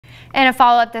In a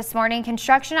follow-up this morning,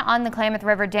 construction on the Klamath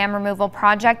River dam removal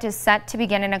project is set to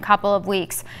begin in a couple of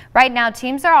weeks. Right now,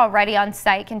 teams are already on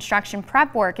site. Construction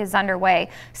prep work is underway.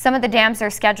 Some of the dams are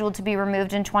scheduled to be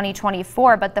removed in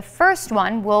 2024, but the first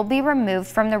one will be removed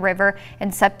from the river in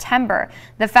September.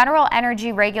 The Federal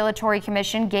Energy Regulatory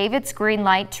Commission gave its green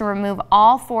light to remove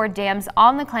all 4 dams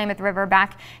on the Klamath River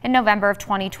back in November of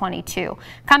 2022.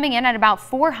 Coming in at about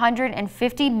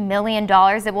 $450 million,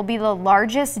 it will be the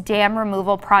largest dam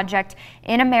removal project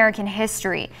in American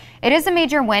history. It is a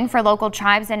major win for local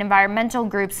tribes and environmental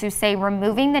groups who say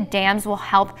removing the dams will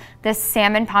help the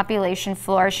salmon population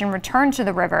flourish and return to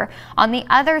the river. On the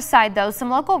other side, though,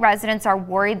 some local residents are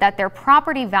worried that their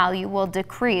property value will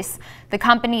decrease. The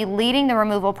company leading the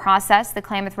removal process, the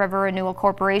Klamath River Renewal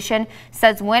Corporation,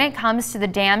 says when it comes to the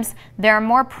dams, there are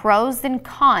more pros than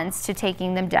cons to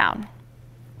taking them down.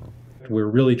 We're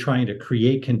really trying to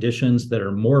create conditions that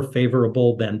are more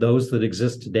favorable than those that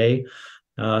exist today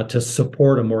to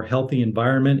support a more healthy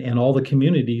environment and all the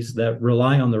communities that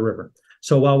rely on the river.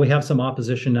 So while we have some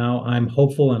opposition now, I'm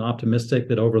hopeful and optimistic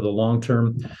that over the long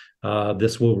term,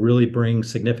 this will really bring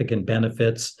significant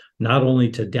benefits, not only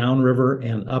to downriver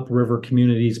and upriver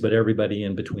communities, but everybody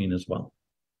in between as well.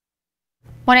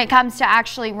 When it comes to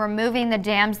actually removing the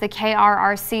dams, the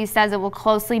KRRC says it will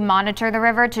closely monitor the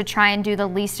river to try and do the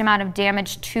least amount of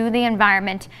damage to the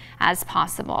environment as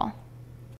possible.